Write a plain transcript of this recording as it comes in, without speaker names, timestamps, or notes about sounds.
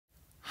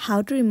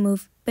How to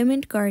remove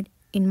payment card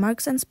in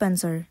Marks &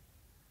 Spencer.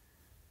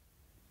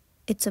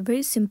 It's a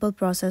very simple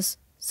process,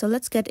 so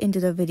let's get into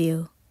the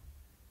video.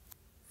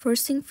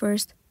 First thing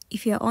first,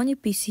 if you are on your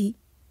PC,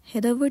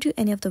 head over to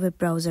any of the web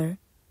browser.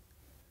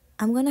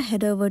 I'm gonna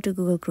head over to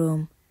Google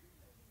Chrome.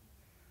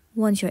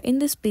 Once you're in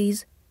this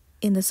page,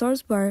 in the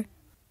source bar,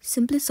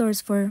 simply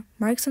search for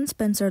Marks &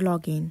 Spencer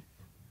login.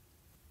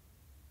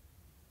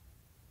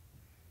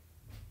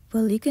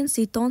 Well, you can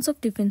see tons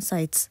of different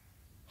sites.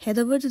 Head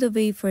over to the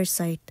very first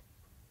site.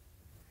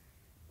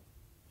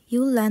 You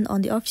will land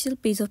on the official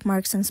page of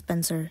Marks &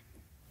 Spencer.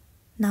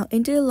 Now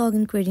enter your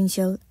login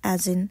credential,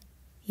 as in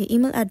your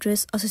email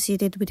address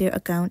associated with your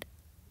account,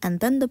 and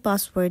then the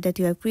password that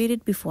you have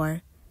created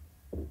before.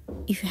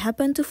 If you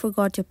happen to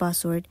forgot your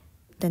password,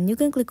 then you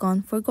can click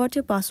on Forgot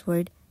Your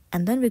Password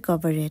and then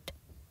recover it.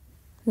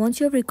 Once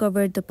you have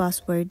recovered the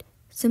password,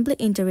 simply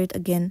enter it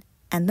again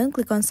and then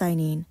click on Sign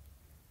In.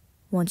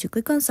 Once you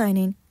click on Sign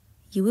In,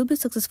 you will be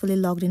successfully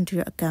logged into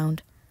your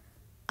account.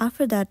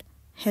 After that,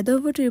 head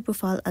over to your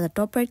profile at the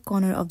top right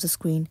corner of the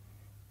screen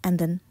and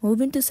then move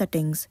into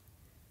Settings.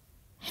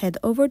 Head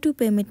over to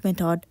Payment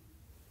Method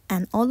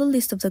and all the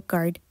list of the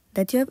card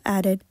that you have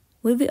added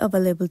will be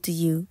available to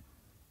you.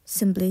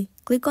 Simply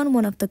click on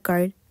one of the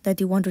card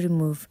that you want to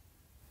remove.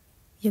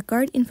 Your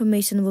card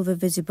information will be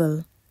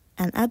visible,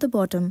 and at the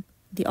bottom,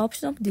 the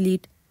option of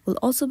Delete will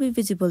also be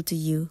visible to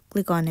you.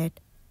 Click on it.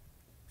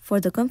 For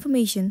the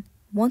confirmation,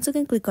 once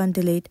again click on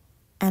Delete,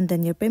 and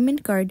then your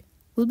payment card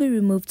will be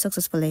removed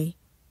successfully,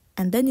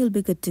 and then you'll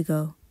be good to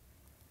go.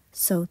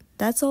 So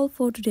that's all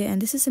for today,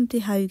 and this is simply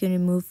how you can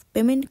remove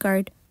payment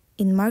card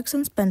in Marks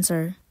 &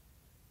 Spencer.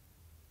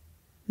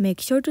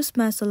 Make sure to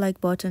smash the like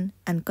button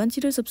and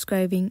consider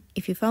subscribing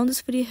if you found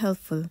this video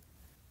helpful.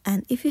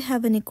 And if you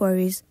have any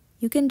queries,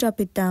 you can drop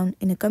it down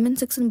in the comment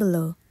section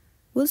below.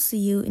 We'll see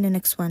you in the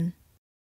next one.